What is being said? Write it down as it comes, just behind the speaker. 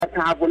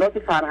تحولات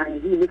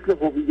فرهنگی مثل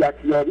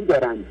هویتیابی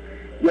دارند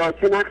یا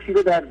چه نقشی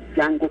رو در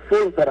جنگ و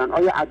صلح دارن.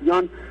 آیا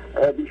ادیان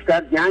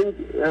بیشتر جنگ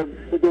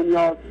به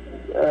دنیا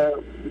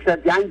بیشتر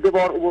جنگ به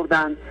بار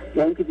آوردن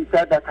یا اینکه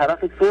بیشتر در طرف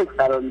صلح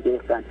قرار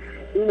می‌گرفتن؟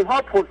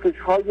 اینها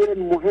پرسش‌های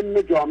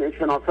مهم جامعه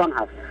شناسان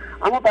هست.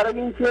 اما برای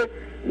اینکه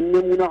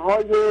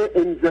نمونه‌های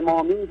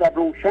انضمامی و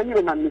روشنی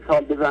رو من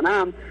مثال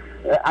بزنم،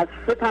 از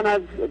 3 تن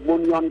از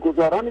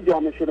بنیانگذاران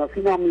جامعه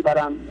شناسی نام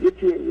میبرم.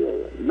 یکی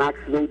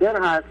مکس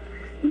ویبر هست،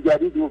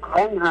 دیگری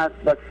دورکهایم هست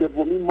و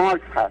سومی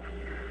مارکس هست.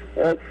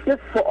 3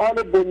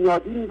 سوال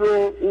بنیادین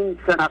رو این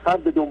 3 نفر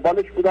به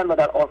دنبالش بودن و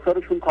در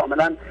آثارشون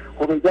کاملا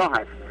هویدا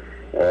هست.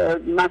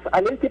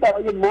 مسئله‌ای که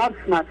برای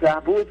مارکس مطرح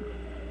بود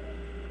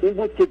این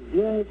بود که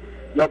دین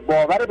یا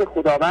باور به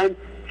خداوند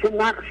چه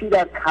نقشی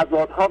در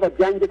تضادها و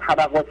جنگ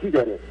طبقاتی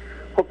داره.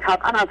 خب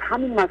طبعا از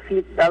همین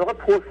مسیر در واقع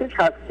پرسش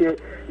هست که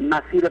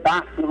مسیر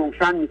بحث رو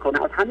روشن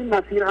میکنه. از همین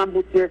مسیر هم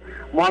بود که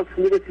مارکس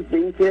میرسید به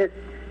این که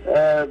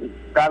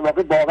در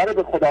واقع باور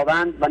به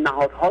خداوند و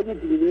نهادهای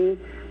دینی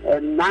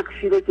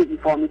نقشی رو که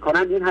ایفا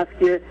میکنن این هست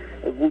که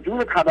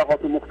وجود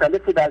طبقات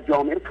مختلف رو در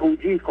جامعه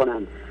توجیه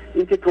کنن.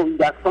 این که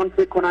توحیدستان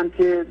فکر کنن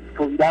که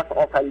توحیدست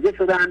آفریده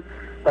شدن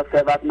و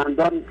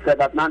ثروتمندان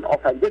ثروتمند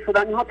آفریده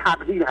شدن، اینها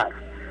تقدیر هست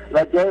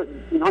و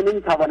اینها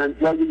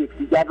نمیتوانند جای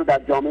یکدیگر رو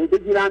در جامعه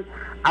بگیرن.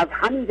 از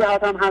همین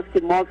جهت هم هست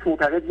که مارکس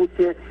معتقد بود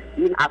که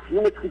این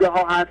افیون توده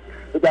ها هست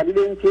به دلیل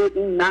اینکه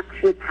این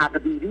نقش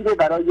تقدیری رو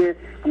برای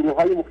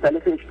گروه‌های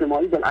مختلف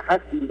اجتماعی بالاخص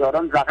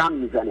دینداران رقم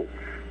میزنه.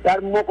 در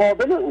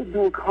مقابل او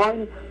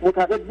دورکهایم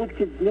معتقد بود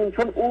که دین،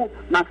 چون او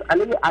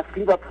مسئله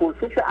اصلی و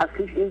پرسش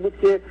اصلیش این بود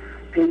که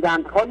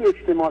پیوندهای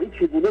اجتماعی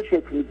چگونه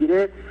شکل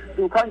میگیره،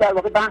 دورکهایم در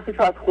واقع بحثش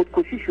رو از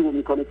خودکشی شروع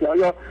میکنه که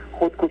آیا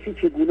خودکشی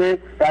چگونه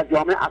در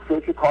جامعه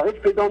افزایش کاهش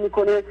پیدا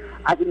میکنه.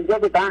 از اینجا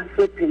به بحث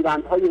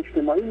پیوندهای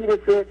اجتماعی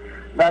میرسه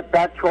و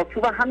در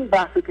چارچوب همین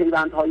بحث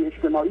پیوندهای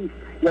اجتماعی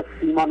یا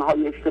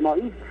سیمانهای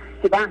اجتماعی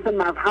که بحث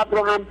مذهب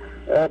رو هم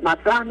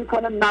مطرح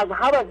میکنه.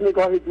 مذهب از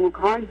نگاه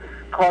دورکهایم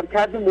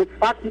کارکرد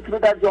مثبت میتونه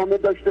در جامعه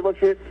داشته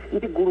باشه،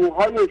 اینکه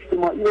گروه‌های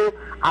اجتماعی رو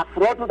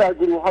افراد رو در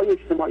گروه‌های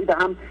اجتماعی به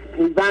هم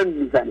پیوند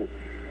میزنه.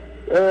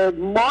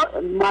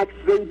 مکس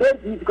ویبر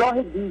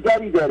دیدگاه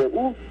دیگری داره.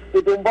 او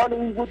به دنبال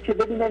این بود که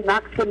ببینه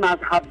نقش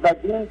مذهب و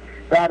دین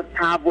در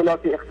تحولات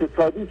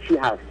اقتصادی چی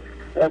هست.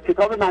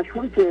 کتاب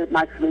مشهوری که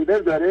مکس ویبر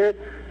داره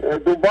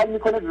دنبال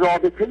میکنه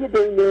رابطه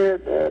بین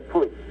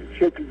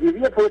شکلگیری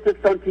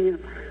پروتستانتیسم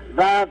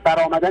و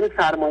برآمدن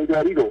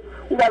سرمایه‌داری رو.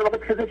 اون در واقع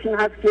تزش این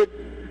هست که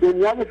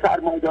دنیای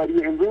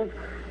سرمایه‌داری امروز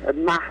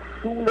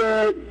محصول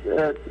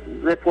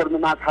رفرم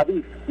مذهبی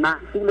است،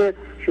 محصول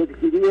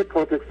شکلگیری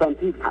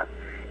پروتستانتیسم هست.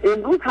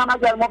 امروز هم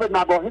اگر ما به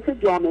مباحث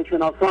جامعه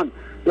شناسان،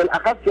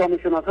 بالاخص جامعه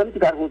شناسانی که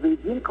در حوزه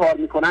دین کار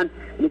میکنن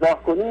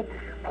نگاه کنید،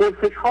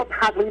 پرسش ها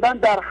تقریبا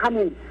در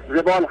همین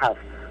روال هست.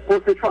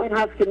 پرسش ها این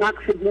هست که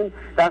نقش دین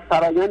در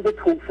فرایند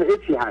توسعه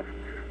چی هست،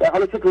 در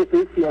حالا چه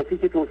توسعه سیاسی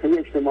که توسعه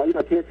اجتماعی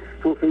و که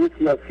توسعه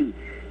سیاسی.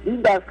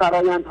 دین در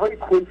فرایندهای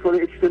کنترل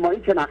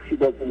اجتماعی چه نقشی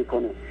بازی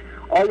میکنه.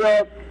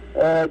 آیا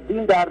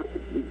دین در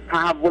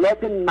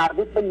تحولات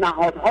مربوط به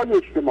نهادهای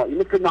اجتماعی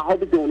مثل نهاد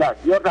دولت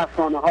یا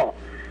رسانه ها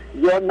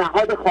یا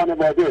نهاد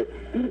خانواده،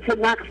 دین چه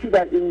نقشی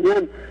در این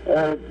میان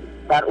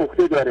بر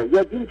عهده داره،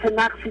 یا دین چه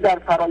نقشی در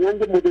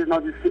فرایند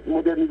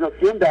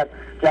مدرنیزاسیون در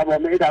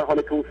جوامع در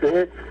حال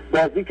توسعه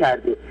بازی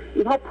کرده.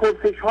 اینها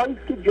پرسش هایی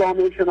است که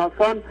جامعه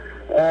شناسان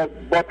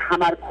با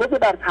تمرکز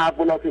بر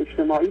تحولات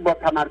اجتماعی، با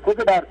تمرکز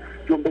بر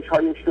جنبش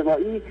های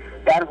اجتماعی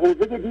در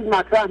حوزه دین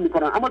مطرح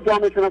میکنن. اما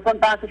جامعه شناسان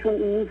بحثشون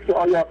این نیست که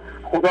آیا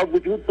خدا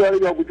وجود داره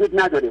یا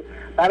وجود نداره.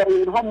 برای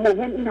اینها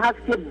مهم این هست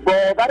که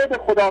باور به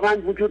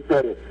خداوند وجود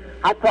داره،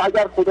 حتی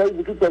اگر خدایی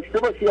وجود داشته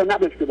باشه یا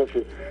نداشته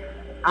باشه.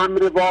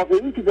 امر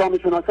واقعی که جامعه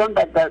شناسان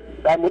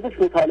در موردش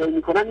مطالعه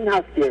میکنن این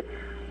هست که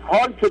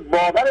حال که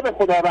باور به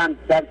خداوند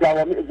در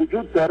جوامع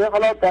وجود داره،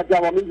 حالا در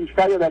جوامع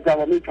بیشتر یا در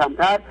جوامع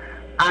کمتر،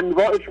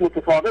 انواعش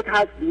متفاوت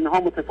هست، دینها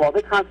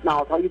متفاوت هست،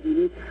 نهادهای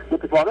دینی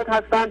متفاوت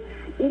هستند.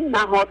 این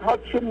نهادها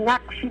چه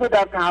نقشی رو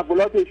در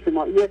تحولات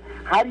اجتماعی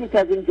هر یک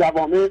از این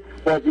جوامع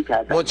بازی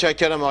کردن.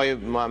 متشکرم آقای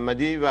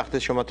محمدی، وقت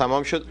شما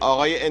تمام شد.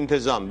 آقای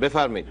انتظام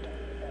بفرمایید.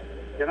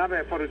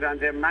 جناب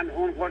فروزنده، من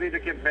اون قولی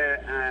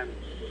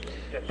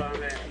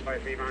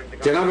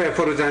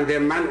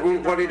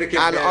رو که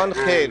به الان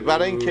خیر،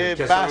 برای اینکه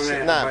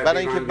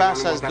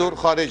بحث از دور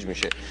خارج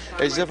میشه،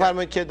 اجازه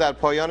فرمایید که در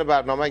پایان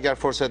برنامه اگر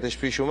فرصتش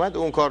پیش اومد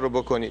اون کار رو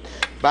بکنید.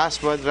 بحث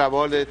باید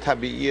روال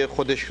طبیعی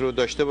خودش رو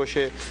داشته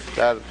باشه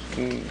در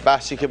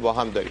بحثی که با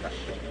هم داریم.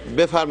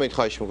 بفرمایید،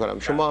 خواهش میکنم.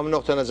 شما هم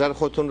نقطه نظر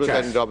خودتون رو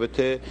در این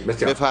رابطه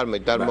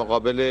بفرمایید در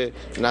مقابل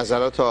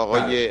نظرات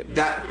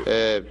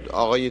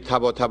آقای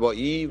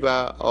طباطبایی و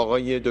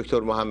آقای دکتر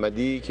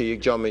محمدی که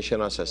یک جامعه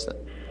شناس هستند.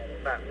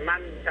 من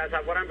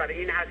تصورم برای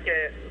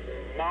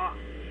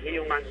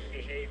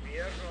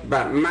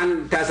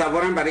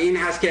این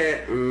هست که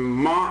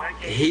ما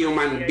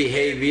هیومن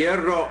بیهیویر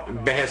رو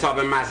به حساب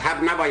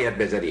مذهب نباید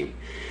بذاریم.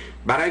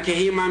 برای اینکه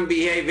هیومن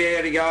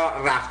بیهیویر یا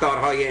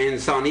رفتارهای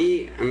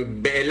انسانی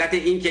به علت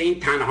اینکه این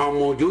تنها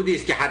موجودی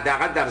است که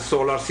حداقل در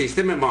سولار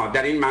سیستم ما،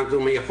 در این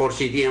منظومه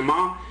خورشیدی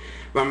ما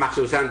و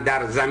مخصوصا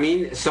در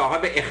زمین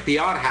صاحب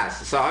اختیار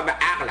هست، صاحب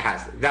عقل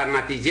هست، در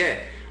نتیجه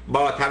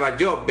با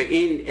توجه به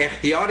این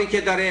اختیاری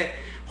که داره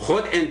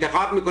خود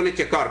انتخاب میکنه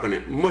چه کار کنه.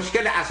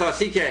 مشکل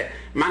اساسی که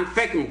من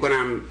فکر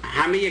میکنم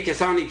همه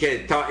کسانی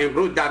که تا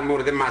امروز در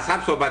مورد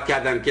مذهب صحبت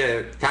کردن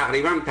که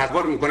تقریبا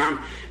تصور میکنم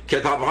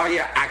کتاب‌های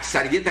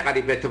اکثریت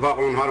قریب به اتفاق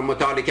اونها رو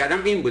مطالعه کردم،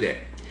 این بوده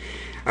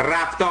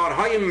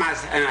رفتارهای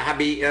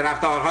مذهبی،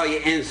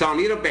 رفتارهای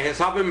انسانی رو به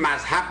حساب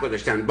مذهب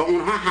گذاشتن. با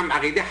اونها هم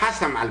عقیده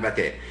هستم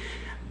البته،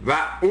 و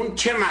اون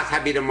چه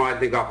مذهبی رو ما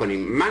نگاه کنیم.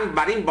 من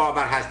بر این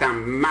باور هستم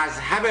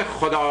مذهب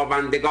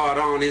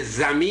خداوندگاران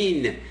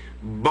زمین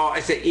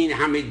باعث این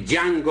همه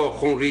جنگ و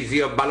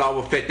خونریزی و بلا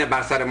و فتنه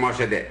بر سر ما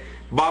شده.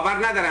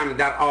 باور ندارم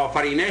در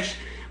آفرینش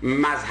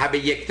مذهب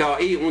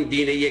یکتایی، اون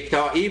دین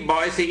یکتایی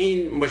باعث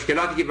این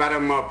مشکلاتی که برای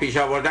ما پیش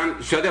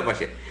آوردن شده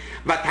باشه.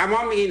 و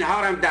تمام اینها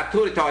هم در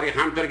طول تاریخ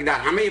همطور که در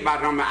همه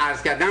برنامه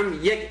عرض کردم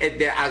یک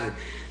عده از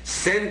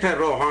صنف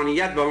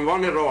روحانیت به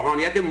عنوان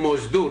روحانیت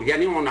مزدور،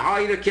 یعنی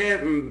اونهایی رو که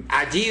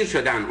اجیر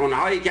شدن،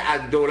 اونهایی که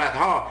از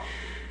دولت‌ها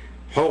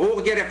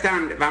حقوق گرفتن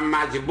و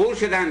مجبور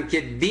شدن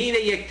که دین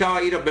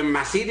یکتایی رو به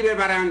مسیری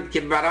ببرند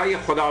که برای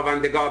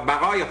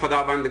بقای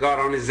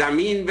خداوندگاران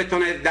زمین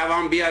بتونه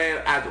دوام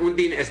بیاره، از اون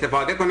دین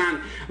استفاده کنن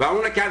و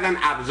اون رو کردن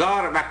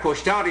ابزار و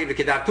کشتاری رو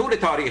که در طول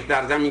تاریخ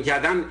در زمین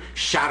کردن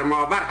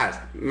شرم‌آور هست.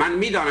 من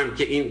میدانم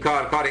که این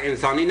کار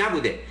انسانی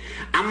نبوده،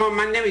 اما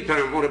من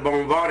نمیتونم اون رو به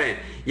عنوان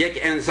یک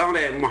انسان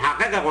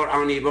محقق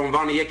قرآنی، به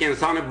عنوان یک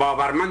انسان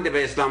باورمند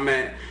به اسلام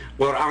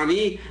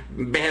قرآنی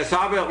به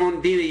حساب اون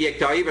دین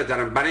یکتایی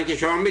بذارم. برای اینکه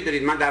شما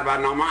میدونید من در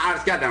برنامه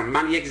عرض کردم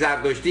من یک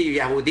زرتشتی،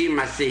 یهودی،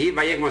 مسیحی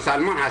و یک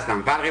مسلمان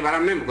هستم، فرقی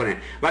برام نمیکنه،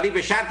 ولی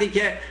به شرطی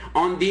که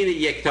آن دین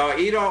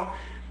یکتایی رو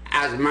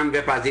از من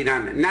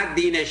بپذیرن، نه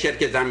دین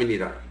شرک زمینی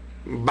را.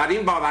 بر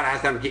این باور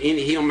هستم که این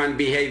هیومن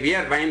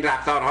بیهیویر و این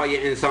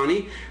رفتارهای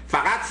انسانی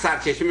فقط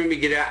سرچشمه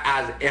میگیره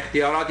از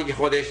اختیاراتی که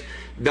خودش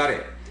داره.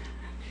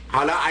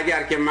 حالا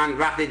اگر که من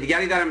وقت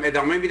دیگری دارم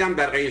ادامه میدم،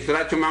 در غیر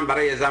صورت چون من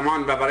برای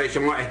زمان و برای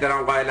شما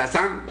احترام قائل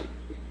هستم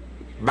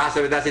بحث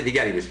به دست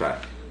دیگری میسپارم.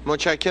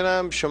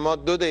 متشکرم. شما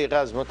 2 دقیقه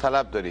از ما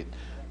طلب دارید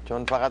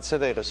چون فقط 3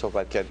 دقیقه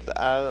صحبت کردید.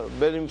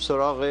 بریم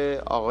سراغ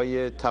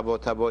آقای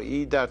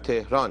طباطبایی در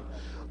تهران.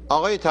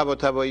 آقای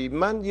طباطبایی،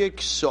 من یک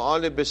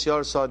سوال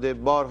بسیار ساده،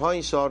 بارها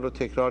این سوال رو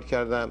تکرار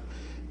کردم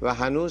و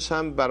هنوز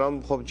هم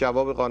برام خب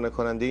جواب قانع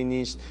کننده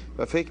نیست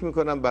و فکر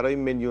میکنم برای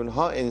میلیون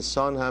ها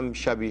انسان هم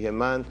شبیه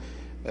من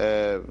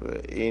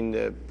این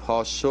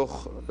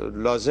پاسخ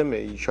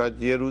لازمه.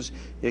 شاید یه روز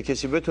یه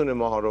کسی بتونه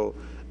ماها رو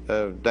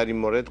در این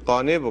مورد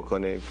قانع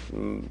بکنه.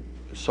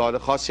 سوال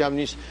خاصی هم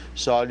نیست،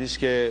 سوالی است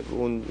که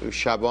اون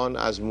شبان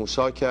از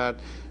موسی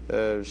کرد،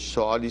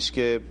 سوالی است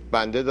که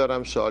بنده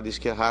دارم، سوالی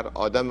است که هر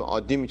آدم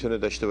عادی میتونه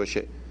داشته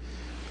باشه.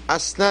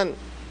 اصلا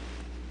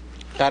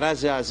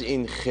غرض از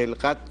این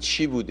خلقت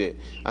چی بوده؟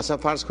 اصلا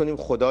فرض کنیم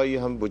خدایی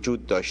هم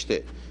وجود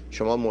داشته،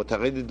 شما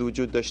معتقدید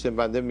وجود داشته،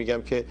 بنده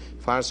میگم که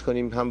فرض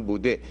کنیم هم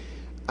بوده.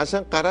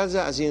 اصلا غرض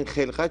از این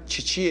خلقت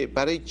چیه؟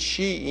 برای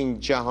چی این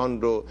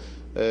جهان رو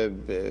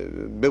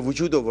به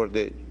وجود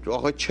آورده؟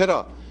 آقا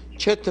چرا؟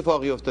 چه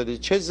اتفاقی افتاده؟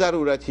 چه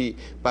ضرورتی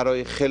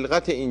برای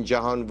خلقت این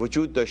جهان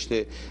وجود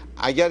داشته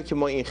اگر که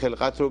ما این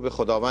خلقت رو به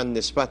خداوند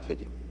نسبت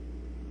بدیم؟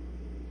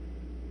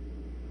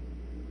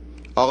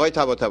 آقای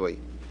طباطبایی.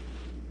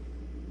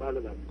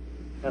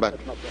 بله.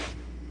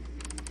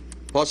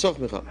 پاسخ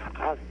میخوام.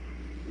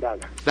 بله.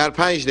 در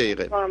 5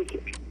 دقیقه.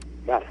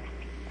 بله.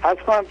 از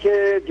کنم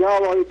که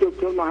جناب آقای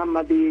دکتر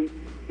محمدی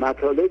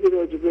مطالبی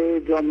راجع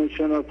به جامعه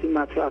شناسی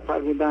مطرح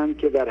فرمودن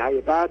که در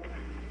حقیقت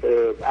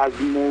از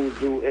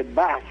موضوع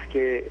بحث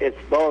که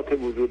اثبات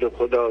وجود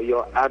خدا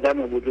یا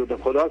عدم وجود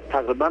خداست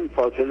تقریبا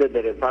فاصله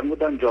داره.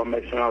 فرمودن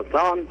جامعه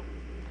شناسان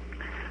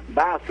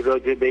بحث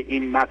راجع به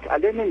این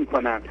مسئله نمی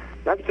کنن،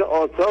 بلکه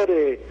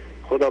آثار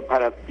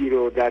خداپرستی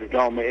رو در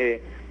جامعه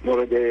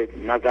مورد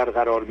نظر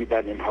قرار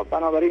میدن اینها.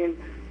 بنابراین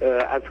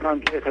از کنم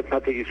که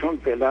خدمت ایشون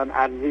فعلا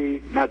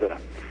عرضی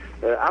ندارم.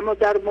 اما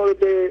در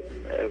مورد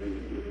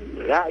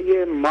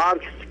رأی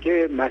مارکس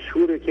که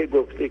مشهوره که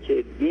گفته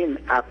که دین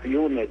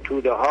افیون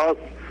توده هاست،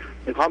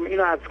 میخوام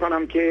اینو عرض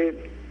کنم که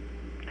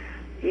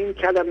این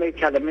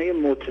کلمه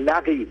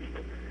مطلقی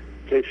است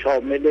که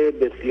شامل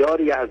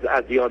بسیاری از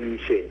ادیان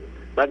میشه،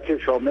 بلکه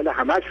شامل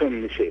همشون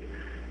میشه.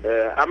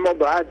 اما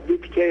باید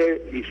دید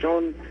که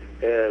ایشون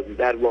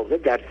در واقع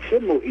در چه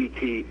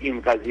محیطی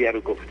این قضیه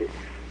رو گفته.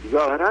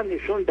 ظاهرا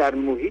ایشون در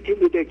محیطی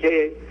بوده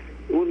که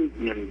اون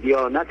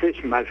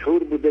دیانتش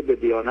مشهور بوده به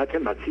دیانت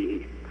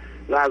مسیحی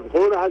و از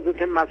قول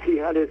حضرت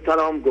مسیح علیه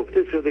السلام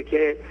گفته شده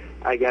که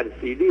اگر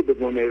سیلی به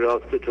گونه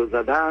راست تو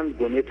زدن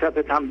گونه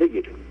چپت هم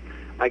بگیر،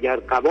 اگر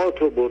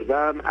قباتو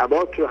بردن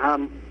عباتو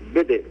هم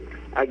بده،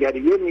 اگر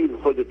 1 میل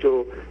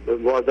خودتو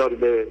وادار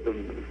به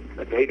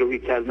پیروی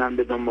کردن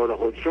به دنبال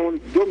خودشون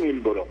 2 میل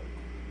برو.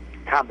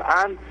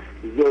 طبعا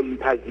ظلم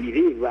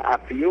پذیری و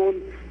افیون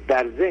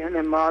در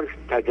ذهن مارکس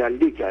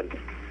تجلی کرده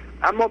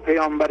اما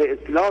پیامبر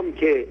اسلام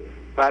که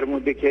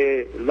فرموده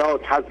که لا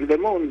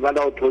تظلمون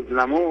ولا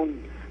تظلمون،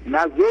 نه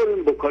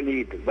ظلم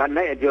بکنید و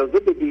نه اجازه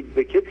بدید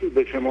به کسی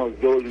به شما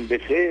ظلم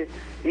بشه،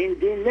 این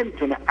دین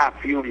نمیتونه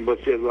افیون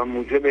باشه و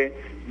موجب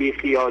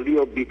بیخیالی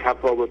و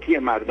بی‌تفاوتی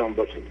مردم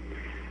باشه.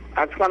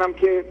 عرض کنم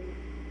که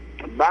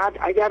بعد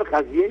اگر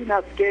قضیه این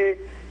است که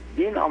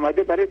دین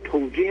آمده برای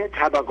توجیه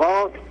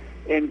طبقات،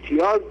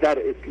 امتیاز در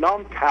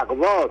اسلام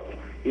تقواست،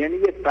 یعنی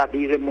یه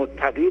فقیر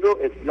متقی رو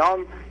اسلام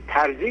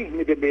ترجیح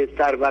میده به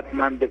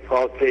ثروتمند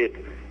فاسق،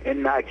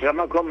 ان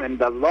اکرمکم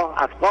عند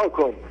الله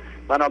اتقاکم.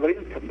 بنابراین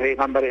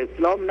پیغمبر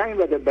اسلام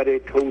نیومده برای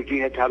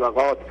توجیه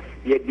طبقات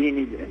یه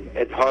دینی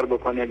اظهار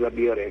بکنه و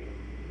بیاره،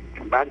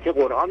 بلکه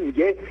قرآن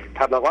میگه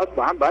طبقات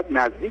با هم باید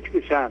نزدیک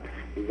بشن.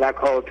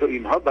 زکات و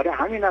اینها برای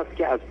همین است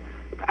که از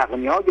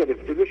اغنیا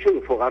گرفته بشه و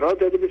فقرا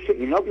داده بشه،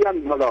 اینا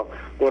بیان بالا.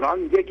 قرآن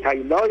میگه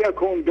کی لا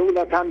یکون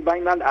دولتا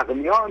بین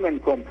الاغنیا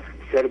منکم،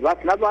 ثروت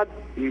نباید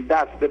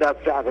دست به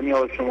دست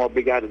اغنیا شما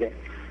بگرده.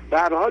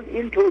 در حال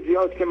این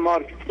توجیهات که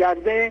مارکس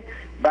کرده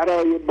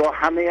برای با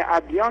همه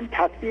ادیان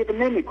تطبیق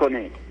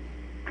نمیکنه،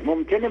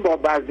 ممکنه با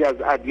بعضی از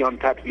ادیان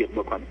تطبیق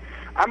بکنه.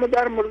 اما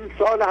در مورد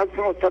سوال حضرت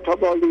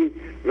مصطفی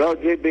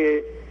راجع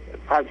به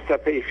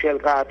فلسفه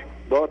خلقت،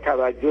 با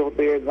توجه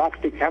به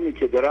وقت کمی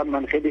که دارم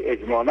من خیلی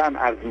اجمالاً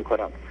عرض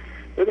میکنم.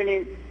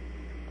 ببینید،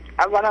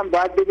 اولا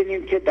باید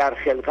ببینیم که در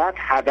خلقت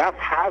هدف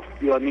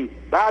هست یا نیست،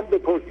 بعد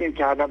بپرسیم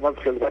که هدف از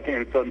خلقت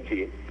انسان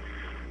چیه.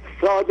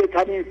 ساده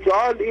ترین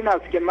سوال این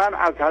است که من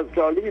از حضرت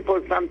علی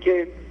میپرسم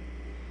که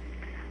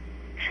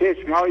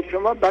چشمهای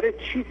شما برای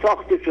چی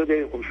ساخته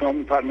شده؟ خب شما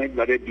میفرمایید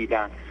برای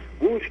دیدن.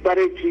 گوش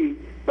برای چی؟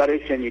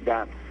 برای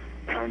شنیدن.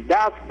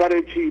 دست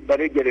برای چی؟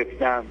 برای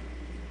گرفتن.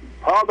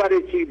 پا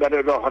برای چی؟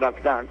 برای راه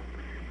رفتن.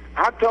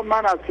 حتی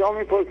من از شما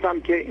میپرسم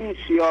که این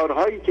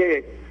شیارهایی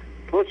که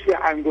پشت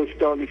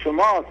انگشتان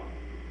شماست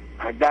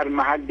در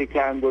محلی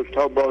که انگشت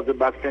ها باز و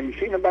بسته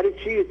میشه، اینو برای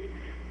چیست؟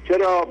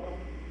 چرا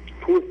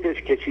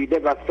پوستش کشیده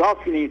و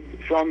صاف نیست؟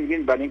 شما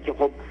میگین برای اینکه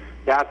خب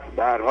دست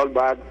به هر حال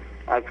باید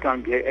از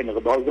کم که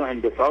انقباض و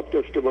انبساط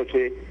داشته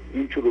باشه،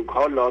 این چروک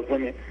ها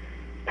لازمه.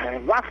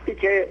 وقتی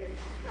که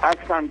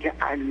اصلا که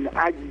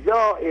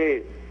اجزاء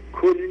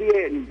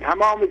کلی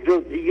تمام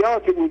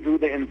جزئیات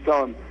وجود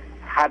انسان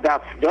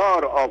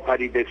هدفدار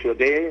آفریده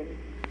شده،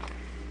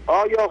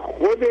 آیا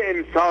خود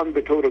انسان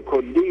به طور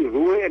کلی،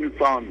 روح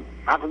انسان،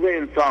 مغز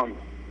انسان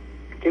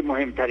که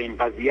مهمترین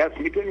قضیه است،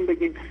 میتونیم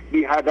بگیم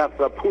بی هدف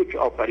و پوچ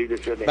آفریده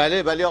شده؟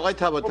 بله ولی آقای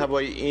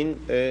طباطبایی، این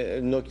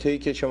نکته‌ای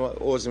که شما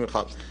عذر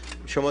میخوام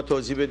شما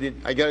توضیح بدید،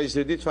 اگر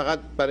اجازه بدید، فقط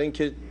برای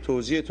اینکه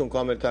توضیحتون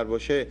کاملتر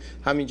باشه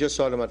همینجا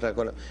سوال مطرح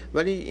کنم.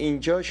 ولی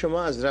اینجا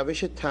شما از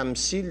روش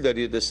تمثیل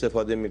دارید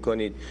استفاده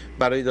میکنید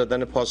برای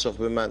دادن پاسخ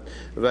به من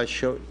و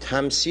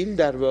تمثیل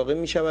در واقع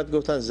میشود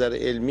گفتن نظر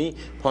علمی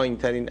پایین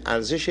ترین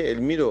ارزش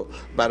علمی رو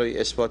برای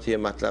اثبات یه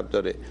مطلب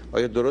داره.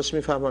 آیا درست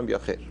میفهمم یا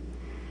خیر؟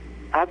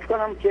 عرض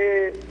کنم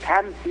که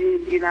تمثیل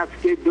این است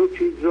که دو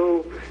چیز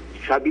رو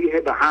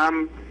شبیه به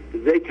هم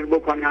ذکر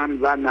بکنن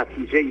و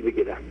نتیجه‌ای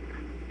بگیرن.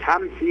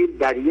 تمثیل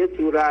در یه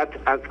صورت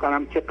عرض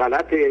کنم که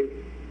غلطه.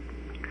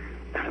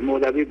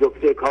 مولوی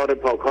گفته کار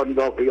پاکان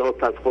را قیاس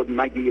از خود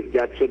مگیر،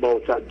 گرچه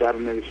باشد در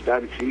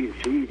نوشتن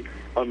شیر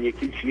آن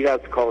یکی شیر از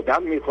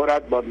کادم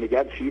میخورد، با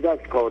نگر شیر از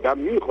کادم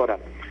میخورد.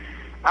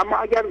 اما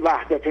اگر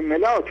وحدت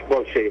ملاک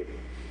باشه،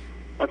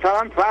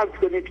 مثلا فرض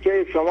کنید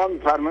که شما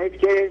میفرمایید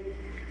که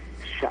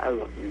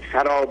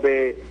شراب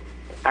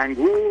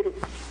انگور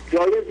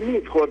جایز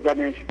نیست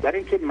خوردنش برای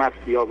اینکه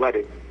مستی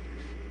آوره،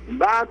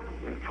 بعد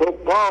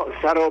فقها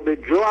شراب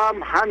جو هم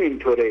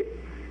همینطوره،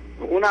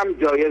 اونم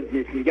جایز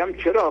نیست. میگم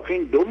چرا؟ آخه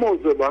این دو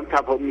موضوع با هم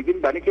تفاوت میگیم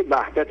برای اینکه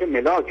وحدت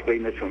ملاک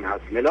بینشون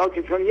هست،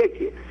 ملاکشون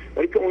یکیه،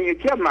 برای که اون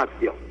یکی هم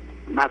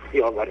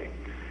مستی آوره.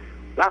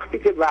 وقتی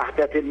که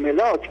وحدت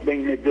ملاک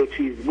بین دو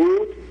چیز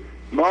بود،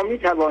 ما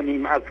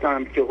میتوانیم از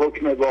کنم که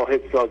حکم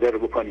واحد صادر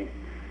بکنیم.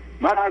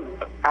 من از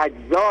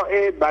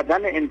اجزاء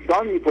بدن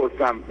انسان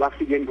میپرسم،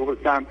 وقتی که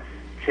میپرسم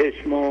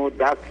چشم و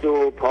دست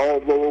و پا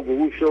و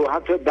گوش و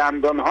حتی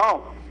دندان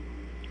ها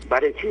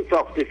برای چی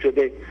ساخته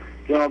شده؟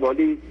 جناب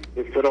عالی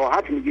به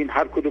صراحت میگین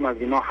هر کدوم از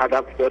اینا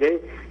هدف داره.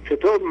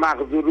 چطور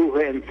مغز و روح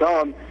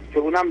انسان که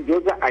اونم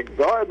جز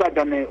اجزاء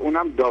بدنه،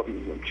 اونم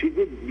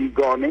چیزی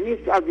بیگانه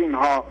نیست از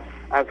اینها،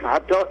 از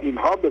حتی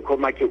اینها به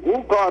کمک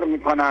او کار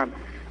میکنن.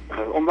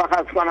 اون وقت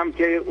از کنم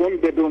که اون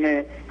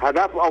بدون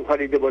هدف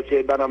آفریده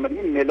باشه،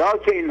 بنابراین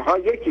ملاک اینها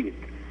یکیست.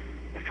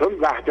 چون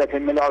وحدت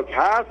ملاک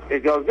هست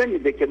اجازه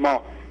میده که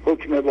ما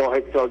حکم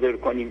واحد صادر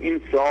کنیم.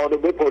 این سوال رو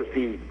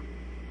بپرسیم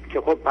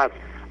که خب پس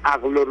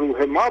عقل و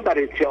روح ما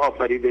برای چه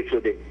آفریده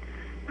شده؟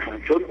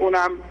 چون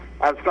اونم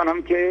از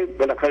کنم که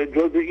بالاخره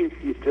جزء این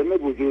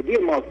سیستم وجودی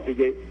ماست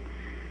دیگه.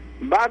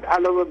 بعد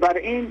علاوه بر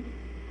این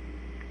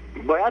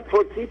باید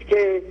پرسید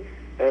که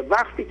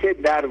وقتی که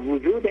در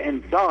وجود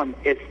انسان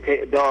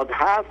استعداد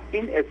هست،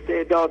 این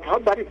استعدادها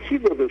برای چی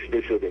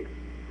گذاشته شده؟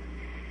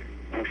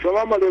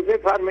 شما ملاحظه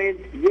فرمایید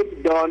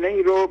یک دانه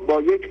ای رو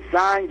با یک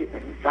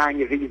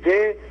سنگ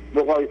ریزه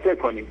مقایسه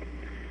کنید.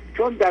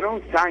 چون در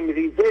اون سنگ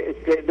ریزه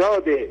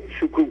استعداد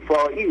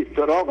شکوفایی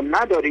سراغ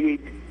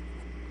ندارید،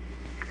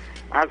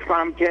 از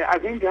کنم که از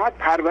این جهت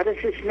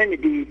پرورشش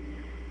نمیدید،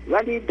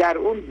 ولی در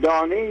اون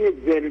دانه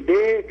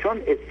زنده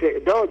چون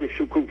استعداد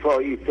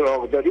شکوفایی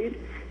سراغ دارید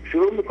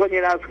شروع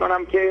میکنید از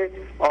کنم که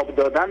آب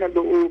دادن به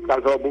او،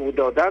 غذا به او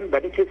دادن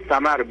برای که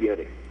ثمر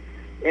بیاره.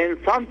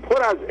 انسان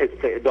پر از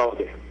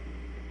استعداده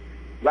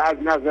و از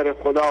نظر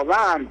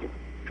خداوند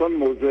چون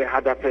موضوع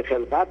هدف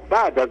خلقت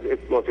بعد از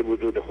اثبات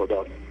وجود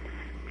خداست،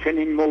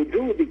 چنین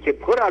موجودی که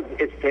پر از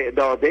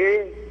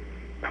استعداده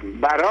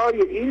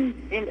برای این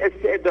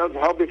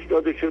استعدادها بهش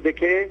داده شده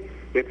که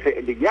به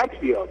فعلیت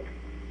بیاد.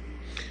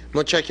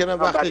 متشکرم.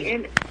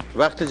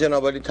 وقت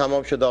جناب عالی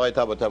تمام شد آقای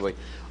طباطبایی.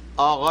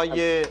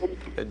 آقای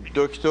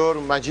دکتر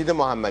مجید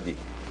محمدی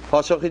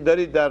پاسخی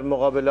دارید در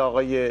مقابل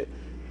آقای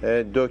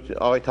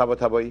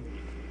طباطبایی؟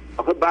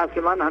 آخه بحث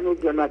من هنوز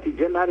به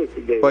نتیجه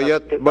نرسیده.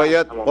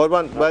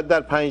 باید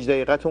در 5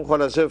 دقیقتون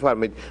خلاصه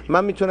بفرمایید.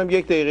 من میتونم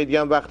 1 دقیقه دیگه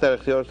هم وقت در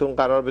اختیارتون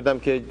قرار بدم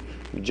که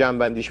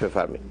جمع‌بندیش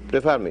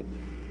بفرمایید.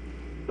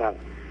 بله.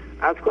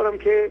 عرض کنم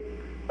که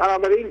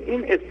بنابراین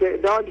این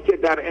استعدادی که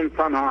در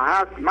انسان ها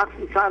هست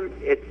مخصوصا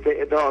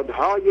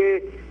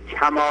استعدادهای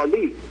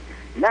کمالی،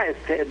 نه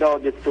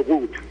استعداد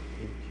سقوط،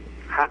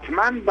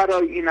 حتما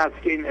برای این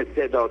است که این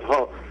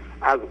استعدادها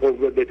از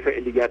قوه به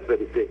فعلیت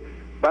برسه.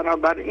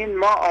 بنابراین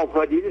ما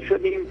آفریده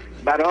شدیم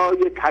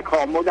برای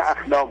تکامل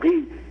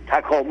اخلاقی،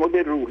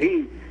 تکامل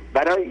روحی،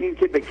 برای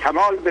اینکه به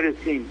کمال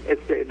برسیم،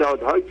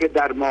 استعدادهایی که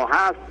در ما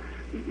هست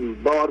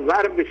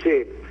بارور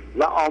بشه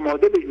و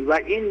آماده بشه و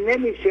این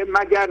نمیشه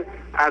مگر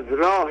از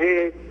راه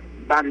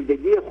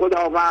بندگی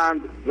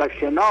خداوند و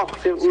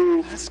شناخت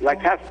او و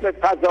کسب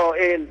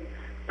فضائل.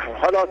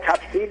 حالا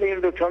تفصیل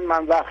این رو چون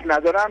من وقت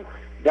ندارم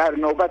در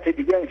نوبت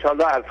دیگه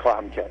انشاءالله عرض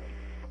خواهم کرد.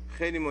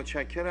 خیلی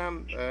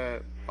متشکرم.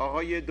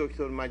 آقای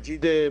دکتر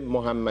مجید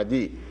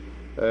محمدی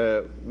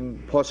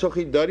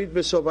پاسخی دارید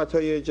به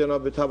صحبت‌های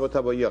جناب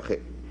طباطبایی یا خیر؟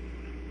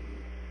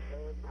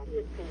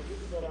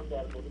 دارم در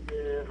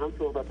مورد هم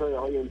صحبت‌های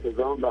آقای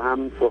انتظام و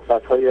هم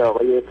صحبت‌های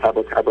آقای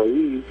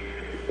طباطبایی.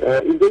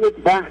 اینجا یک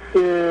بحث،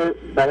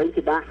 برای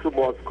اینکه بحث رو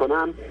باز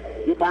کنم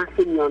یه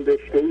بحث میان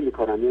رشته‌ای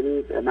میکنم،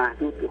 یعنی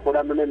محدود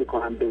خودم رو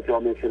نمی‌کنم به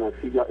جامعه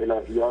شناسی یا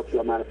الهیات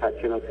یا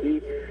معرفت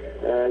شناسی.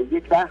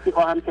 یک بحثی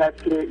خواهم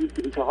کرد که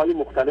ایده‌های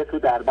مختلف رو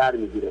در بر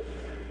میگیره.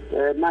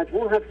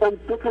 مجبور هستم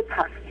 2 تا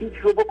تفکیک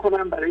رو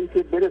بکنم برای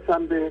اینکه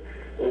برسم به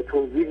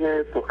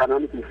توضیح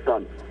سخنان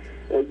دوستان.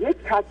 یک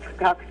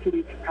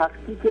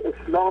تفکیک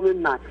اسلام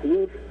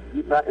متنی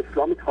و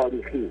اسلام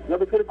تاریخی، یا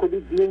به طور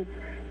کلی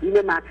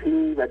دین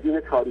متنی و دین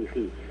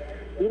تاریخی.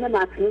 دین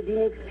متنی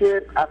دینی است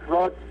که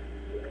افراد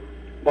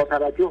با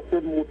توجه به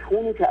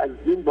متونی که از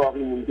دین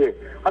باقی مونده،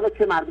 حالا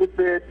چه مربوط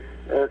به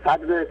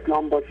صدر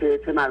اسلام باشه،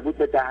 چه مربوط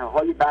به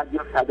دهه‌های بعد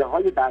یا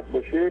سده‌های بعد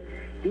باشه،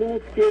 دینی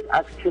است که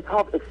از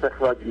کتاب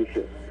استخراج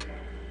میشه.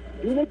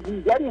 دین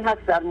دیگری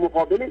هست در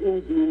مقابل این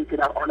دین که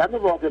در عالم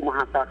واقع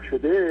محقق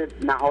شده،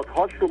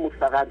 نهادهاش رو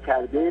مستقر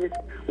کرده،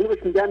 اون بهش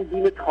میگن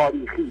دین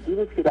تاریخی.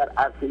 دینی است که در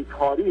عرصه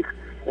تاریخ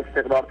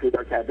استقرار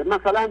پیدا کرده،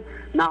 مثلا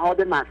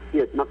نهاد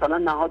مسجد، مثلا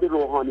نهاد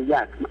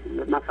روحانیت،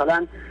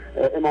 مثلا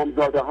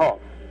امامزاده ها،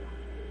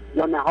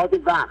 یا نهاد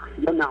وقف،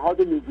 یا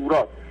نهاد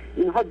نزورات.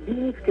 اینها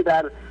دینی است که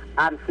در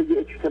عرصه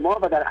اجتماع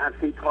و در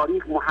عرصه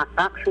تاریخ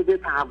محقق شده،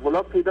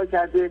 تحولات پیدا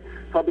کرده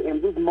تا به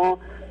امروز ما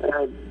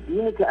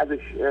دینی که ازش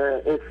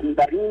اسم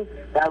میبریم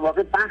در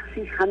واقع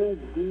بخشیش همین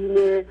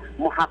دین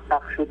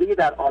محقق شده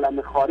در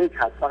عالم خارج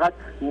هست، فقط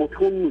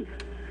متون نیست.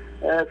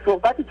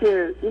 صحبتی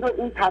که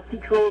این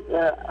تفکیک رو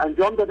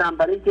انجام دادم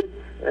برای اینکه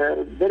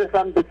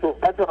برسم به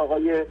صحبت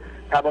آقای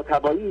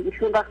طباطبایی.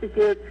 ایشون وقتی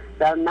که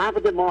در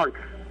نقد مارکس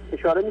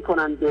اشاره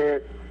میکنن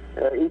به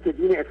اینکه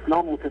دین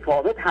اسلام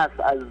متفاوت هست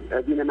از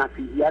دین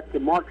مسیحیت که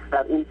مارکس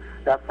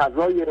در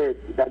فضای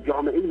در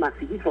جامعه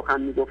مسیحی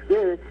سخن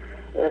میگفته،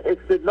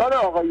 استدلال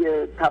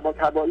آقای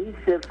طباطبایی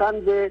صرفاً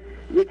به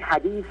یک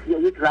حدیث یا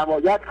یک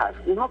روایت هست.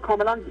 اینها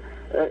کاملا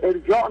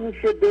ارجاع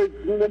میشه به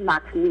دین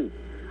متنی.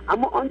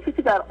 اما آنچه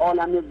که در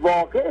عالم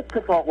واقع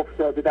اتفاق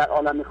افتاده در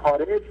عالم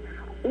خارج،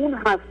 اون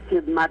هست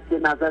که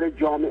مد نظر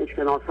جامعه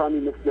شناسانی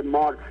مثل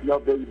مارکس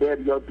یا ویبر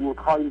یا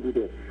دورکهایم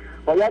بوده.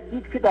 باید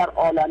دید که در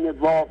عالم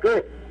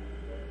واقع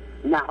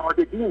نهاد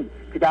دین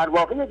که در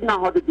واقع یک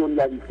نهاد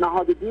دنیوی است،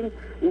 نهاد دین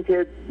این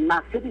که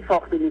مسجدی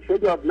ساخته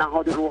میشه یا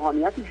نهاد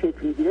روحانیتی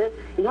شکل میگیره،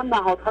 اینها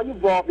نهادهای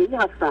واقعی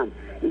هستند،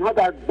 اینها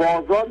در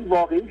بازاری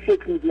واقعی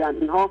شکل میگیرن،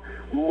 اینها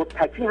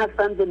متکی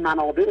هستند به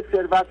منابع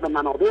ثروت و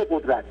منابع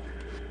قدرت.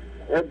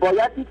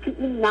 باید دید که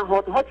این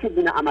نهادها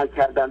چگونه عمل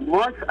کردن.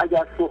 مارکس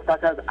اگر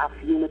صحبت از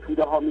افیون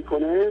توده ها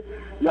میکنه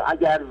یا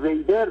اگر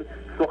ویبر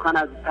سخن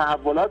از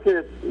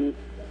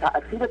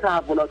تأثیر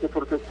تحولات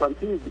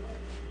پروتستانتیسم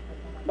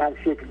در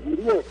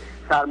شکلگیری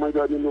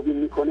سرمایه‌داری نوین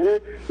میکنه،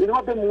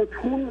 اینها به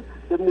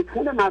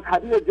متون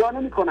مذهبی ارجاع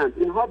نمیکنند،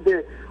 اینها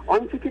به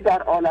آنچه که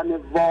در عالم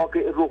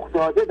واقع رخ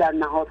داده در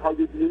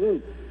نهادهای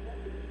دینی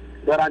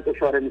دارند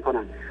اشاره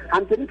میکنند.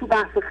 همچنین تو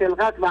بحث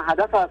خلقت و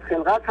هدف از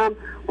خلقت هم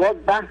باز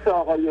بحث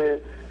آقای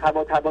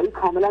طباطبایی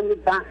کاملا یک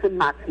بحث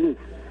متنی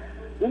است.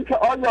 اینکه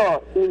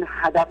آیا این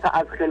هدف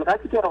از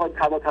خلقتی که آقای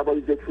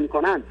طباطبایی ذکر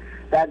میکنن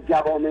در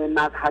جوامع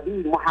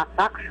مذهبی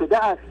محقق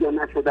شده است یا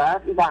نشده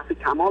است، این بحث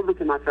کمال رو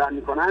که مطرح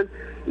میکنن،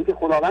 اینکه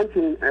خداوند که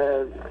این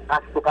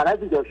قصد و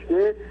غرضی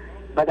داشته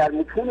و در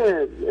متون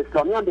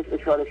اسلامی هم بهش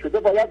اشاره شده،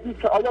 باید دید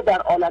که آیا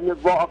در عالم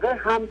واقع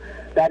هم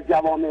در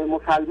جوامع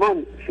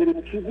مسلمان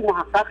چنین چیزی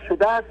محقق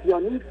شده است یا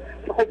نیست،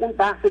 که خب اون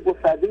بحث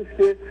گسترده است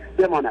که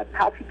بماند.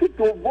 تفکیک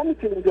دومی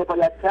که اینجا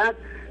باید کرد،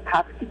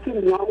 تفکیک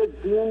میان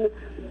دین،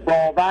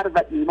 باور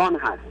و ایمان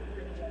هست.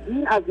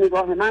 دین از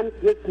نگاه من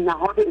یک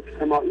نهاد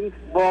اجتماعی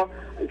است با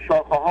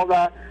شاخه‌ها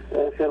و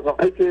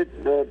فرقه‌هایی که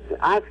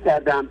عرض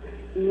کردم.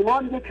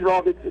 ایمان یک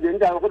رابطه، یعنی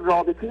در واقع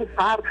رابطه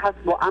فرد هست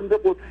با امر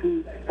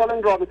قدسی. حالا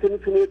این رابطه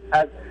میتونه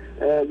از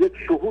یک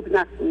شهود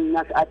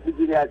نشأت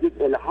بگیره، از یک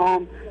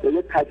الهام یا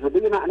یک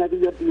تجربه معنوی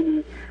یا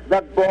دینی،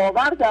 و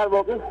باور در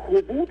واقع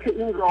حبوط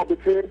این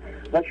رابطه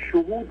و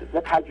شهود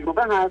و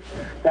تجربه هست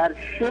در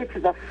شکل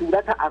و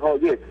صورت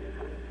عقاید.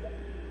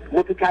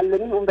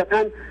 متکلمین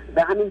عمدتاً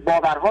به همین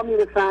باورها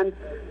میرسند.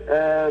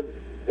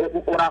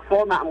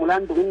 عرفا معمولاً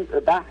به اون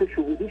بحث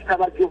شهودیش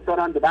توجه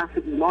دارند، به بحث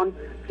ایمان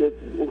که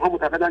اونها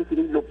معتقدند که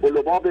این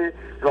لباب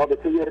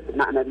رابطه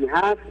معنوی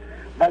هست،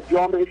 و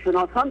جامعه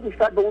شناسان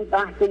بیشتر به اون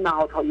بحث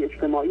نهادهای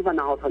اجتماعی و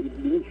نهادهای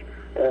دینیش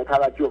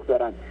توجه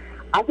دارند.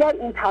 اگر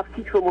این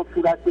تفکیک رو ما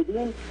صورت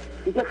بدیم،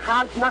 دیگه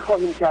خلط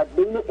نخواهیم کرد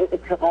بین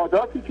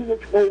اعتقاداتی که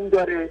یک قوم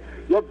داره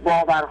یا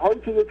باورهایی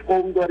که یک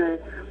قوم داره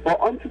با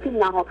آنچه که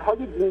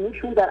نهادهای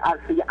دینیشون در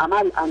عرصه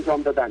عمل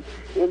انجام دادن.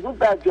 امروز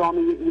در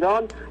جامعه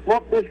ایران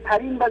ما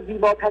بهترین و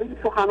زیباترین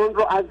سخنان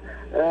رو از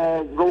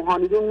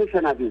روحانیون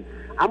میشنویم،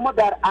 اما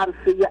در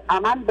عرصه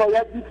عمل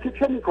باید دید که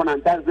چه میکنن.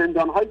 در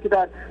زندانهایی که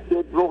در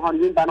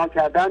روحانیون بنا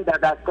کردن، در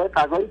دستگاه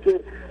قضایی که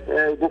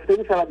گفته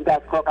میشود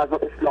دستگاه قضا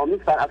اسلامی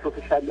بر اساس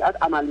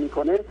شریعت عمل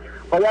میکنه،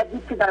 باید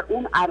دید که در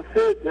اون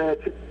عرصه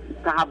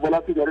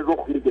تحولاتی داره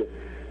رخ میده.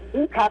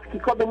 این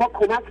تفکیک‌ها به ما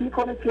کمک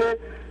میکنه که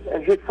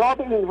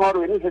حساب اینها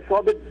رو، یعنی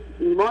حساب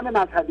ایمان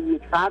مذهبی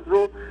یک فرد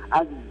رو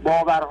از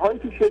باورهایی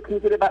که شکل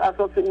میگیره بر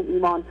اساس اون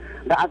ایمان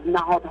و از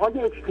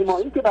نهادهای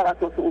اجتماعی که بر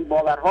اساس اون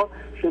باورها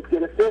شکل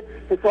گرفته،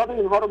 حساب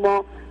اینها رو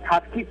ما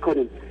تفکیک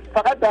کنیم.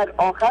 فقط در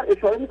آخر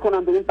اشاره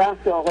میکنم به این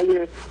بحث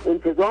آقای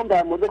انتظام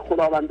در مورد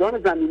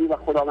خداوندان زمینی و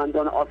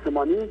خداوندان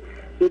آسمانی،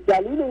 به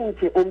دلیل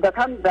اینکه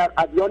عمدتاً در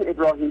ادیان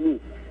ابراهیمی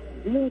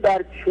دین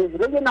در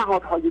چهره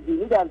نهادهای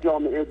دینی در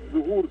جامعه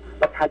ظهور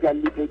و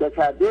تجلی پیدا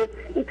کرده،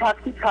 این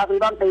تفکیک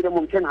تقریبا غیر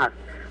ممکن هست.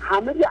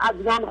 همه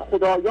ادیان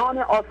خدایان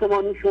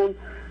آسمانیشون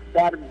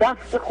در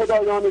دست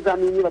خدایان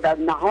زمینی و در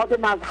نهاد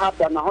مذهب،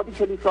 در نهاد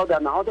کلیسا، در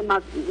نهاد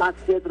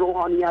مسجد،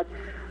 روحانیت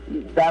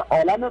در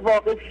عالم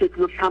واقع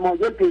شکل و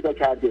شمایل پیدا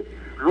کرده.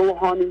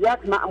 روحانیت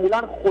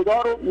معمولا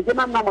خدا رو میگه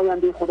من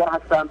نماینده خدا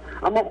هستم،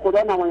 اما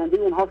خدا نماینده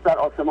اونهاست در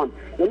آسمان.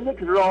 یعنی یک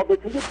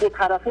رابطه دو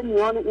طرفه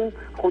میان این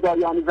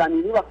خدایان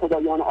زمینی و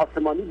خدایان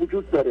آسمانی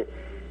وجود داره.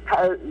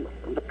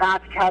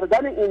 قطع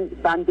کردن این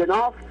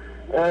بندناف،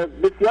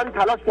 بسیاری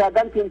تلاش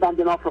کردن که این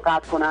بندناف رو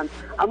قطع کنند،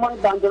 اما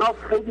این بندناف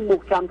خیلی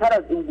محکمتر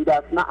از این بوده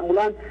است.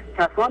 معمولا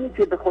کسانی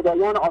که به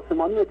خدایان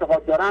آسمانی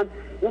اعتقاد دارند،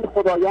 این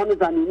خدایان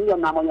زمینی یا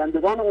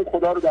نمایندگان اون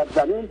خدا رو در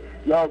زمین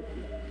یا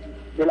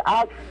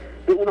بالعکس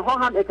به اونها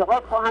هم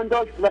اعتقاد خواهند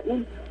داشت، و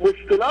این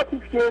مشکلاتی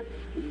است که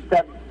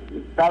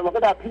در واقع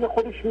در پی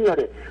خودش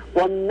میاره.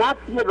 با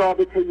نفی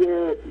رابطه،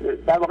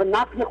 در واقع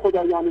نفی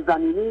خدایان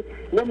زمینی،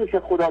 نمیشه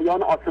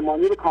خدایان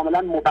آسمانی رو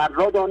کاملا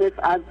مبرا دانست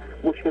از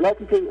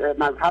مشکلاتی که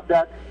مذهب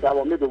در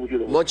جوامع به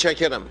وجود آورده.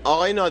 متشکرم.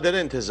 آقای نادر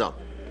انتظام.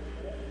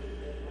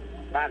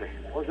 بله،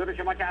 حضور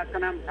شما که عرض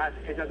کنم، پس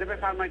اجازه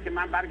بفرمایید که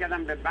من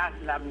برگردم به بحث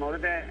در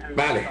مورد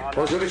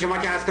حضور شما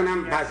که عرض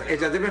کنم، پس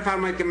اجازه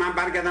بفرمایید که من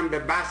برگردم به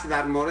بحث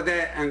در مورد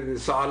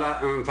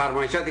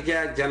فرمایشاتی که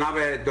جناب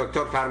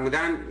دکتر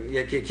فرمودن،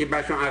 یکی یکی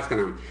بهشون عرض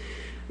کنم.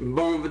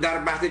 در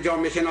بحث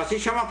جامعه شناسی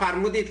شما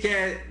فرمودید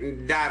که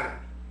در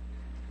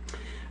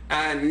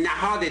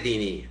نهاد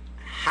دینی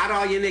هر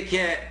آینه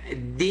که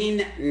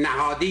دین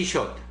نهادی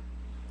شد،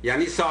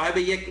 یعنی صاحب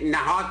یک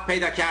نهاد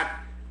پیدا کرد،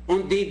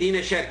 اون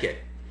دین شرکه.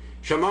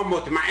 شما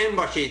مطمئن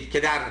باشید که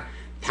در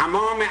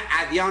تمام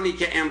ادیانی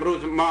که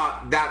امروز ما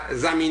در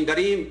زمین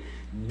داریم،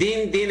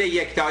 دین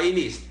یکتایی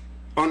نیست.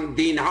 اون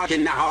دین‌ها که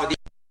نهادی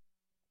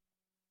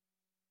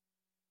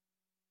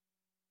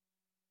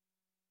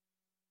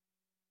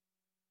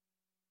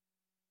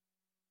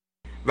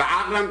و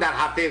عقلم در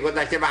هفته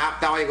گذشته و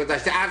هفته‌های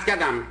گذشته عرض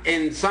کردم،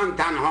 انسان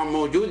تنها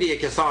موجودیه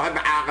که صاحب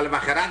عقل و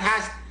خرد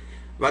هست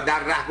و در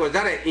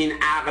رهگذر این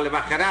عقل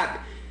و خرد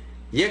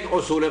یک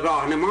اصول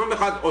راهنما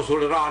میخواد.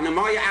 اصول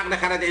راهنمای عقل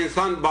خرد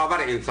انسان باور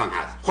انسان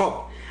هست. خب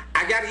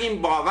اگر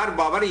این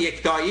باور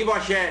یکتایی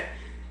باشه،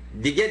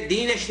 دیگه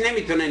دینش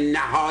نمیتونه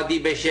نهادی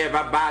بشه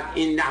و بعد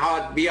این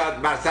نهاد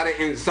بیاد بر سر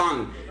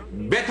انسان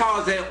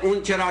بتازه.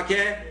 اون چرا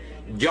که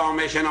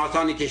جامعه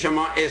شناسانی که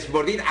شما اسم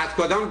بردید از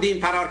کدام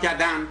دین فرار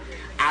کردن؟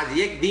 از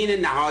یک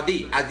دین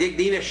نهادی، از یک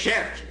دین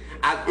شرک،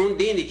 از اون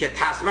دینی که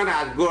تصمیم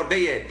از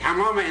گرده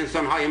تمام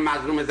انسانهای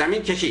مظلوم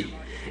زمین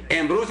کشید.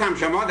 امروز هم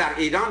شما در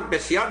ایران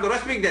بسیار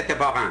درست میگید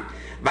اتفاقا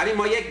ولی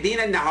ما یک دین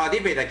نهادی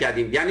پیدا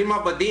کردیم، یعنی ما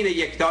با دین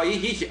یکتایی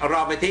هیچ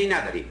رابطه‌ای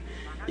نداریم.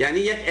 یعنی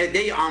یک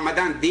عده‌ای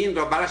آمدن دین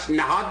رو براش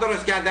نهاد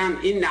درست کردن،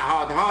 این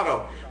نهادها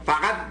رو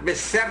فقط به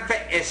صرف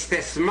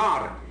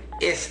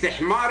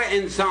استحمار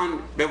انسان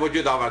به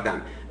وجود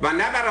آوردن و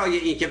نه برای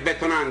اینکه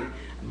بتونن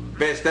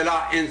به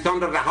اصطلاح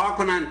انسان رو رها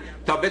کنن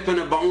تا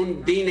بتونه با اون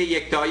دین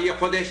یکتایی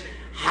خودش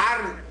هر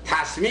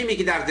تصمیمی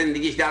که در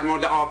زندگیش در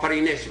مورد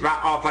آفرینش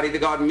و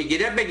آفریدگار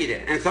میگیره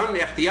بگیره. انسان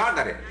اختیار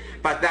داره.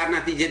 پس در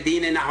نتیجه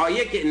دین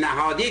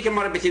نهادی که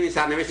ما رو به چنین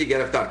سرنوشتی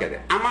گرفتار کرده.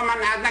 اما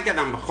من عرض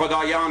نکردم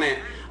خدایان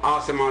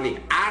آسمانی،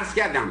 عرض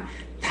کردم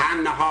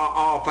تنها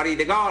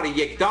آفریدگار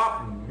یکتا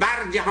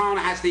بر جهان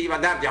هستی و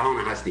در جهان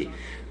هستی.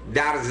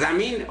 در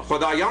زمین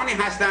خدایانی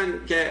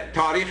هستند که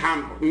تاریخ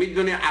هم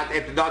میدونه از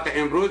ابتدا تا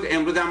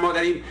امروز هم ما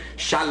داریم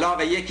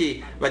شلاق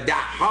یکی و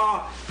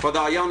دهها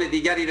خدایان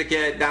دیگری رو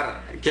که در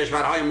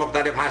کشورهای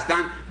مختلف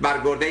هستند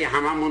بر گرده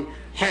هممون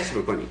حس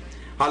میکنیم.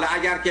 حالا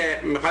اگر که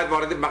میخواید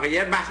وارد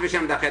بقیه بحث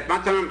بشم در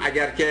خدمتتونم،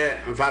 اگر که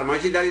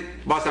فرمایشی دارید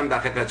بازم در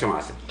خدمت شما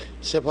هستم.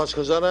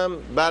 سپاسگزارم.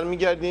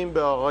 برمیگردیم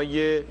به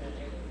آقای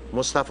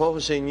مصطفی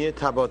حسینی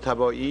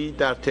طباطبایی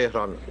در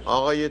تهران.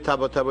 آقای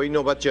طباطبایی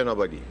نوبت جناب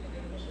عالی.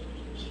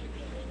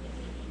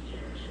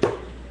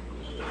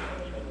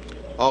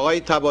 آقای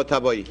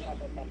طباطبایی،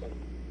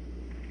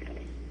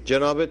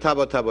 جناب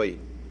طباطبایی.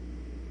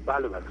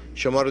 بله بله.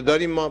 شما رو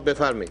داریم ما،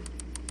 بفرمایید.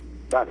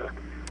 بله.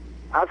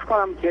 عرض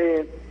کنم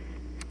که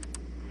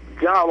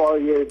جناب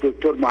آقای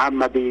دکتر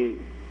محمدی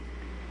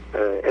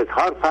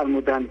اظهار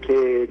فرمودن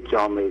که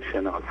جامعه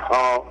شناس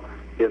ها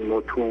به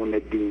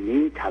متون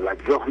دینی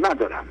توجه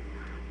ندارن،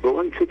 به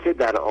اون چی که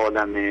در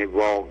عالم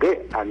واقع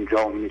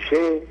انجام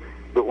میشه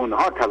به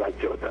اونها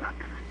توجه دارن.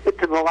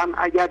 اتفاقا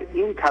اگر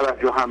این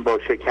توجه هم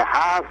باشه که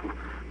هست،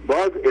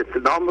 باز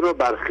اسلام رو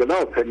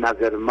برخلاف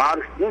نظر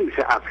مارکس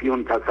نمیشه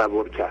افیون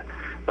تصور کرد،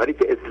 برای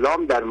که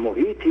اسلام در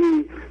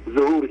محیطی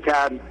ظهور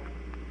کرد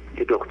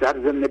که دختر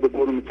زنه به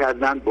گور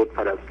میکردن، بت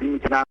پرستی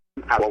میکردن،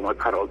 عوام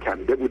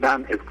پراکنده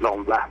بودن.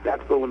 اسلام وحدت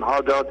به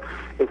اونها داد،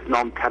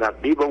 اسلام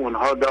ترقی به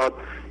اونها داد،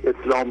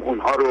 اسلام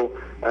اونها رو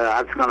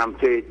عرض کنم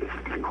که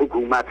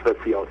حکومت و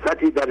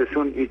سیاستی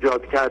درشون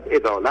ایجاد کرد،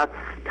 عدالت.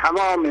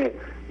 تمام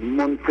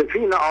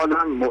منصفین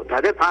عالم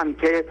معترفند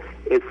که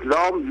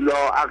اسلام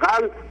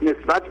لااقل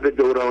نسبت به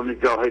دوران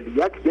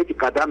جاهلیت یک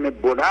قدم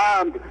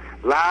بلند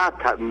و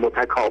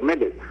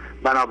متکامله.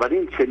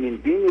 بنابراین چنین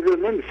دینی رو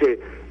نمیشه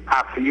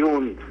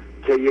افیون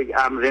که یک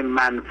امر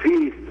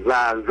منفی است و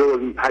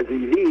ظلم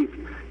پذیری است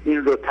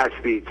این رو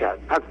تشبیه کرد.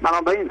 پس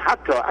بنابراین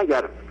حتی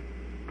اگر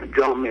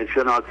جامعه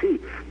شناسی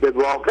به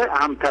واقع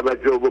هم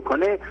توجه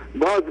بکنه،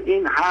 باز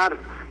این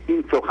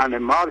سخن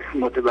مارکس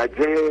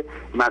متوجه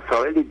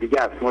مسائل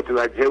دیگه است،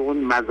 متوجه اون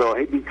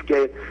مذاهبی است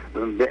که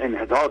به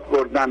انحطاط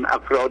بردن،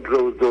 افراد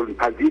رو ظلم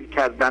پذیر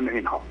کردن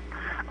اینها.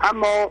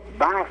 اما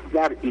بحث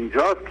در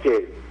اینجاست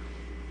که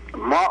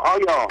ما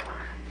آیا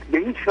به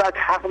هیچ وجه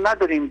حق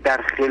نداریم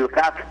در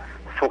خلقت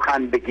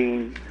سخن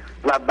بگیم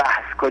و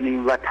بحث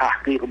کنیم و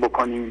تحقیق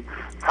بکنیم؟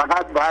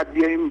 فقط باید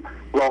بیاییم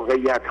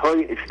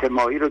واقعیت‌های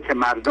اجتماعی رو که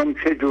مردم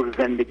چه جور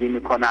زندگی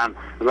میکنن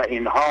و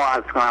اینها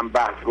از کنم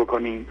بحث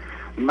بکنیم؟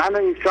 من و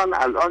ایشان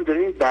الان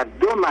داریم در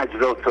دو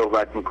مجرا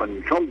صحبت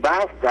میکنیم، چون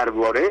بحث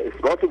درباره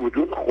اثبات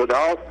وجود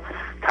خداست.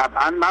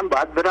 طبعا من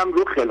باید برم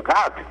رو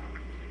خلقت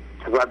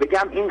و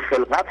بگم این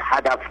خلقت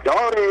هدف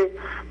داره،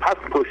 پس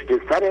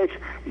پشت سرش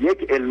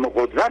یک علم و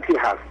قدرتی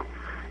هست.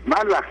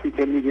 من وقتی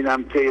که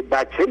میبینم که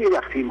بچه‌ای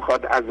وقتی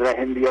میخواد از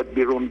رحم بیاد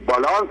بیرون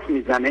بالانس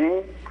میزنه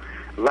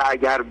و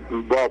اگر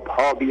با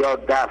پا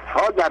بیاد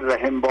دستها در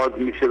رحم باز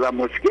میشه و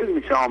مشکل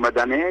میشه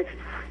آمدنش،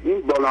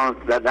 این بالانس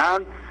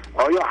زدن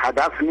آیا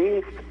هدف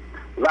نیست؟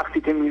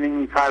 وقتی که میبینیم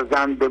این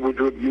فرزند به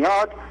وجود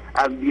میاد،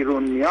 از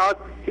بیرون میاد،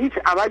 هیچ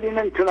عملی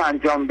نمیتونه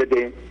انجام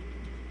بده،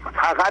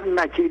 فقط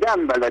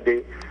نکیدن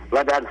بلده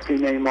و در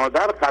سینه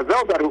مادر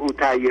غذا برای او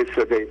تهیه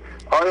شده.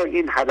 آیا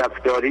این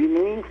هدفداری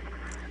نیست؟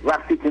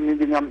 وقتی که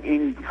میبینم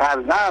این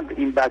فرزند،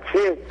 این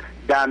بچه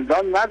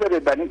دندان نداره،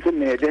 برای اینکه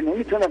معده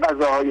نمیتونه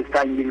غذاهای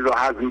سنگین رو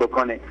هضم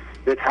بکنه،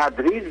 به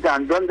تدریج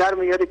دندان در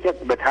میاره که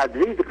به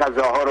تدریج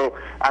غذاها رو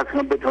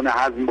اصلا بتونه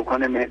هضم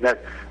بکنه معده.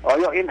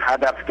 آیا این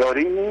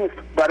هدفداری نیست؟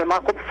 برای من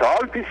خب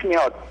سوال پیش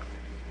میاد.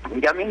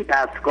 میگم این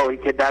دستگاهی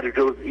که در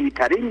جزئی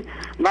ترین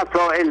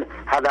مسائل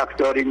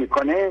هدفداری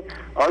میکنه،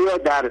 آیا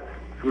در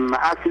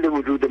اصل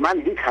وجود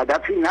من هیچ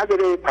هدفی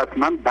نداره؟ پس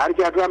من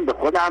برگردم به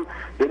خودم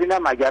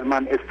ببینم اگر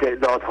من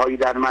استعدادهایی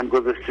در من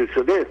گذاشته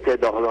شده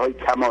استعدادهای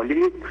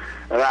کمالی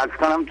عرض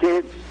کنم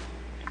که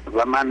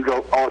و من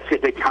رو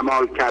عاشق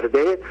کمال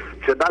کرده،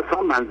 چه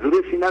بسا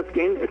منظورش این است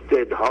که این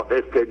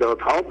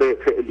استعدادها به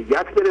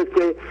فعلیت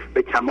برسه،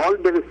 به کمال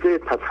برسه.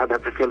 پس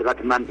هدف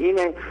خلقت من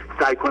اینه،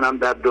 سعی کنم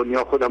در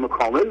دنیا خودم رو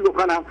کامل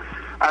بکنم.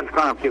 عرض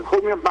کنم که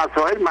خب این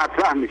مسائل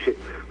مطرح میشه.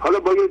 حالا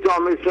با یه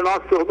جامعه شناس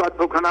صحبت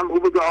بکنم، او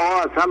بگه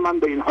آقا اصلا من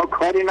به اینها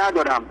کاری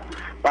ندارم،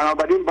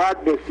 بنابراین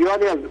باید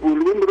بسیاری از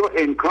علوم رو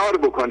انکار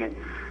بکنه.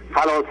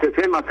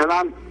 فلاسفه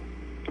مثلا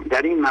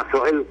در این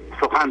مسائل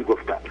سخن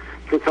گفتن.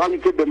 کسانی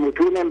که به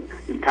متون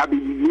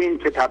طبیعیین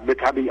که به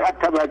طبیعت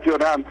توجه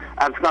دارن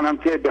از کنم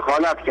که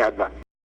دخالت کردن.